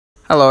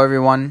Hello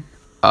everyone.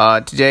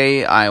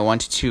 Today I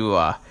wanted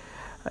to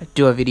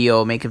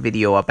make a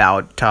video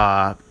about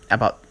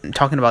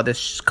talking about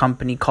this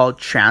company called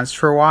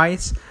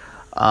Transferwise.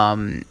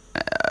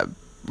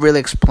 Really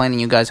explaining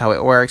you guys how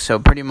it works. So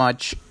pretty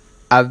much,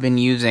 I've been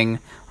using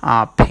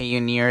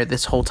Payoneer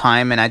this whole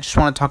time, and I just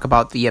want to talk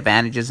about the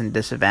advantages and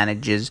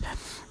disadvantages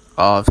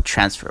of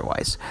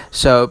Transferwise.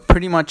 So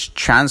pretty much,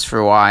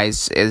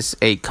 Transferwise is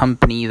a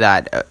company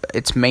that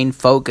its main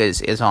focus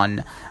is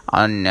on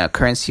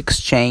currency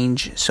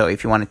exchange. So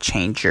if you want to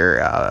change your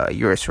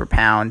euros for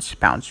pounds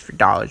for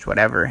dollars,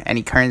 whatever,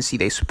 any currency,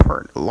 they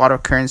support a lot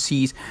of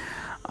currencies.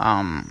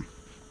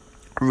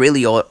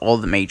 Really, all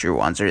the major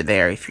ones are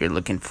there. If you're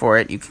looking for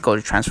it, you can go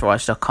to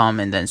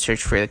transferwise.com and then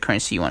search for the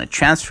currency you want to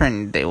transfer,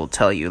 and they will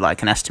tell you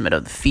like an estimate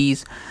of the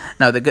fees.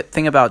 Now, the good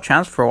thing about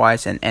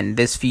Transferwise and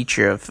this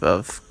feature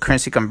of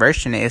currency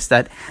conversion is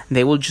that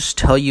they will just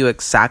tell you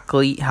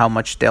exactly how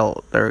much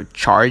they'll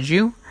charge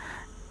you,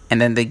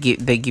 and then they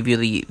give you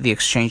the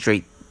exchange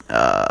rate,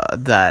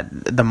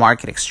 the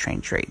market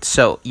exchange rate.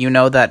 So you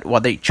know that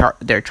what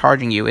they're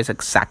charging you is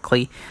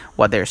exactly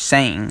what they're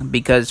saying,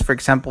 because for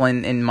example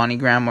in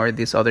MoneyGram or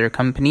these other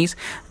companies,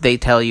 they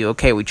tell you,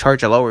 okay, we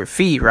charge a lower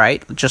fee,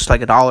 right, just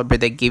like a dollar,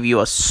 but they give you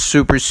a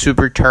super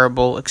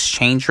terrible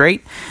exchange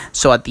rate,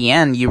 so at the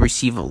end you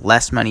receive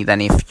less money than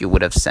if you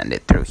would have sent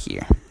it through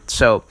here.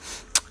 So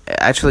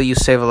actually you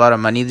save a lot of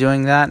money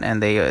doing that,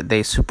 and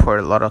they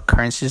support a lot of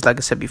currencies. Like I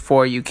said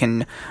before, you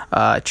can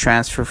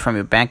transfer from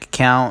your bank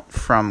account,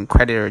 from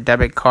credit or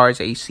debit cards,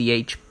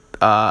 ACH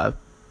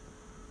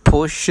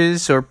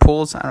pushes or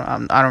pulls,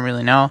 I don't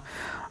really know,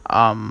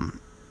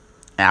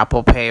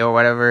 Apple Pay or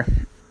whatever.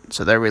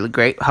 So they're really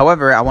great.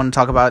 However, I want to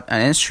talk about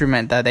an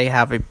instrument that they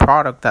have, a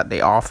product that they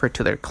offer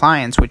to their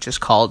clients, which is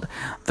called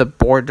the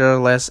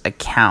borderless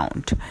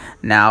account.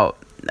 Now,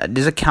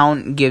 this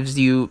account gives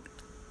you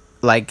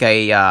like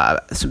a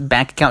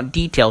bank account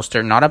details.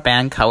 They're not a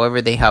bank,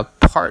 however they have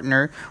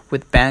partner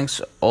with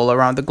banks all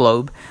around the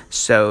globe,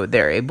 so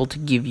they're able to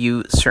give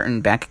you certain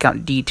bank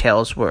account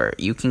details where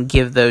you can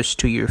give those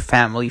to your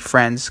family,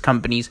 friends,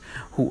 companies,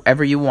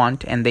 whoever you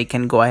want, and they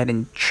can go ahead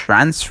and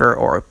transfer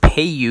or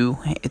pay you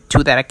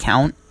to that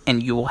account,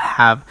 and you will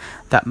have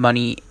that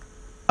money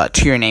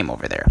to your name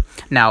over there.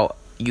 Now,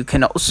 you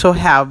can also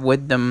have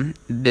with them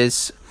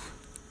this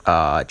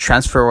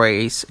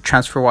Transferwise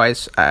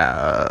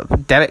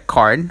debit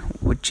card,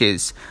 which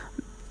is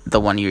the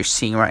one you're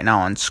seeing right now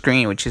on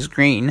screen, which is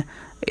green,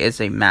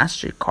 is a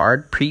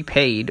MasterCard,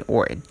 prepaid,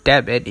 or a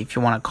debit if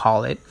you want to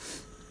call it.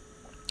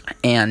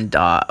 And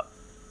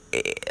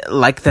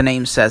like the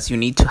name says, you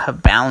need to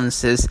have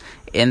balances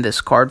in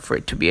this card for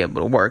it to be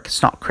able to work.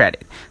 It's not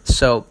credit.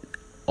 So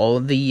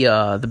all the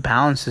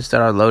balances that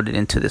are loaded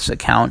into this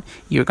account,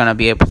 you're going to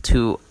be able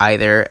to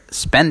either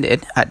spend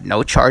it at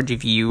no charge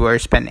if you are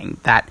spending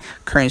that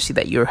currency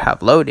that you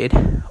have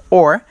loaded,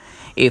 or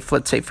if,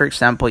 let's say, for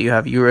example, you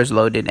have euros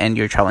loaded and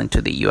you're traveling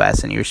to the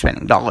US and you're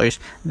spending dollars,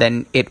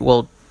 then it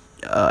will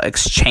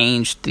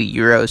exchange the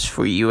euros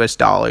for US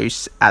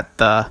dollars at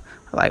the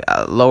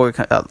a low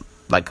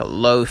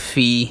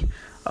fee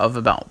of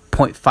about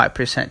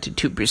 0.5% to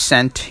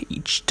 2%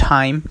 each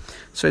time.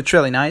 So it's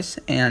really nice,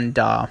 and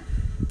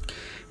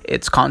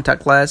it's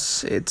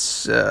contactless.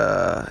 It's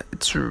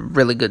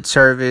really good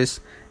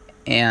service,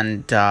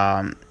 and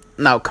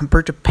now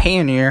compared to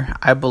Payoneer,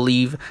 I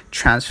believe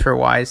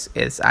Transferwise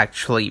is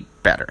actually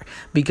better,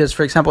 because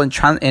for example in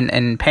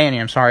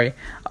Payoneer,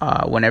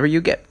 whenever you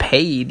get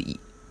paid,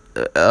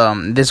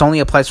 this only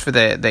applies for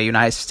the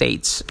United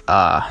States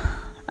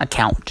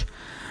account.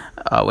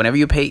 Whenever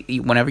you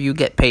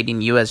get paid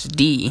in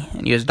USD,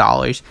 in US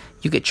dollars,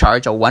 you get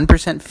charged a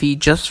 1% fee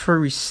just for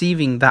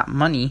receiving that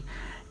money.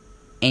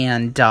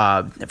 And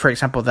for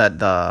example,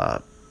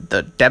 the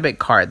debit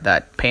card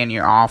that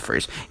Payoneer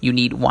offers, you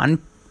need one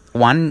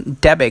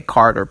debit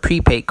card or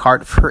prepaid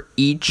card for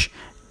each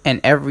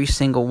and every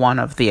single one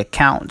of the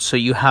accounts. So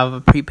you have a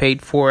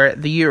prepaid for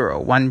the euro,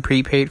 one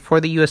prepaid for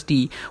the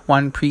USD,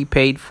 one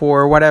prepaid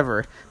for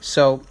whatever.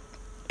 So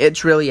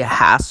it's really a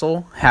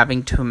hassle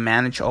having to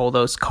manage all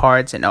those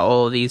cards and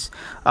all of these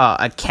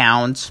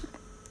accounts.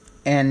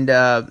 And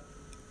I've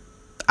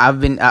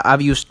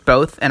used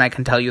both, and I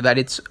can tell you that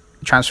it's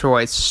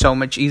Transferwise so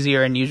much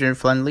easier and user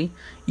friendly.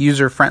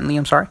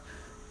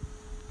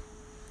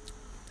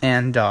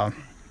 And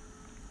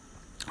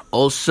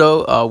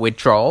also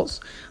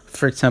withdrawals.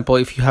 For example,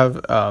 if you have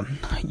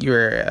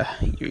your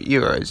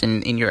euros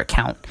in your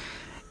account,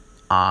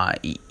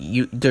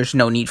 there's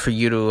no need for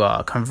you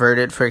to convert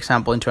it, for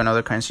example, into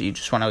another currency. You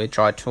just want to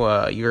withdraw it to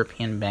a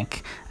European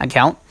bank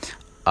account.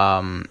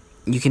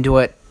 You can do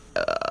it.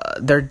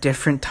 There are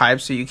different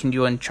types that you can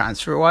do in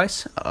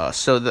Transferwise.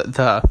 So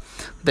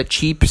the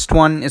cheapest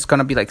one is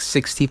gonna be like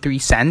 63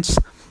 cents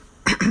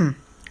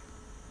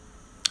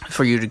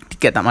for you to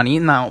get that money.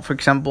 Now, for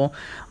example,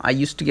 I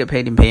used to get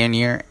paid in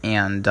Payoneer,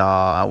 and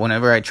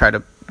whenever I try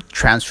to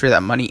transfer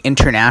that money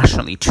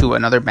internationally to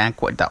another bank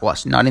that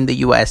was not in the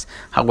US,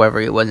 however,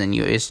 it was in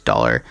US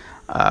dollar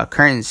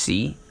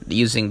currency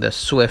using the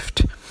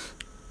SWIFT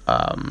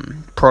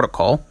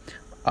protocol,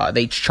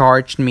 they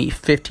charged me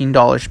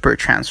 $15 per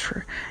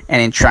transfer,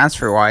 and in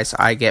Transferwise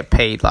I get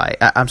paid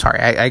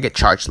I get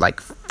charged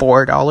like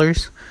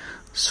 $4.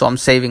 So I'm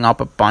saving up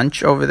a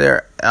bunch over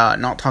there.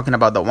 Not talking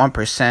about the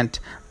 1%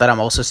 that I'm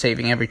also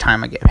saving every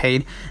time I get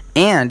paid.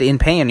 And in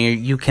Payoneer,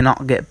 you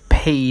cannot get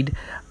paid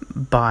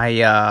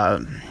by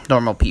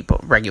normal people,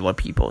 regular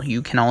people.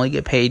 You can only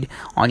get paid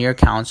on your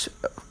accounts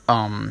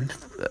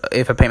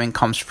if a payment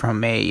comes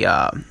from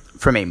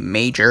a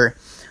major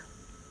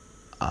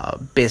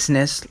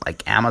business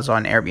like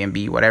Amazon,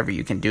 Airbnb, whatever.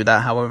 You can do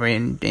that. However,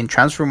 in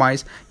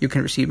Transferwise, you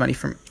can receive money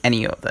from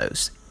any of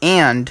those,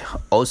 and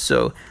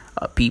also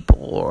people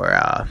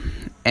or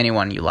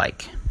anyone you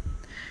like.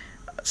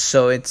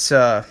 So it's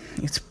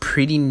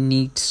pretty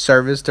neat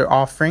service they're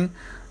offering.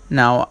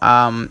 Now,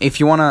 if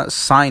you want to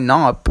sign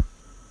up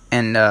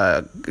and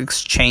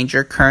exchange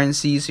your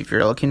currencies, if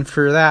you're looking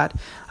for that,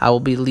 I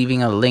will be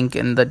leaving a link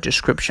in the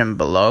description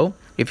below.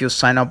 If you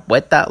sign up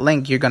with that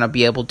link, you're going to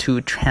be able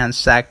to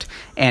transact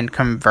and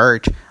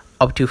convert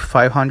up to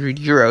 500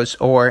 euros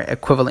or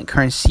equivalent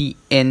currency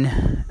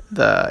in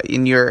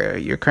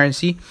your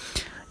currency.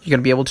 You're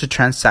going to be able to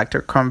transact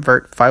or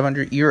convert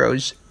 500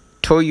 euros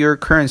to your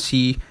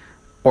currency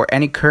or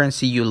any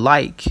currency you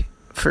like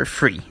for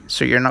free.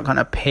 So you're not going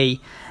to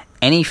pay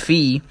any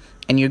fee,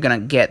 and you're going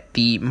to get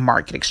the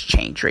market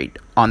exchange rate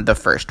on the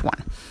first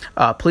one.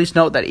 Please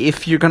note that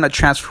if you're going to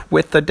transfer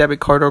with a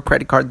debit card or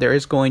credit card, there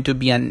is going to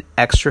be an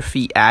extra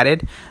fee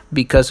added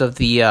because of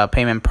the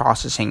payment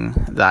processing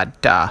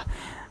that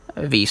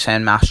Visa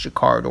and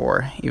MasterCard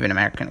or even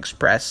American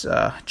Express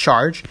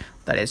charge.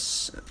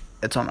 It's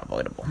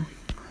unavoidable.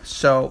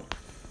 So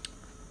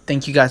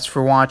thank you guys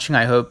for watching.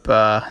 I hope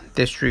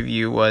this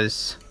review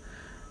was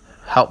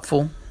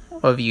helpful,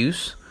 of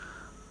use,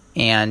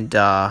 and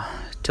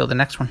till the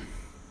next one.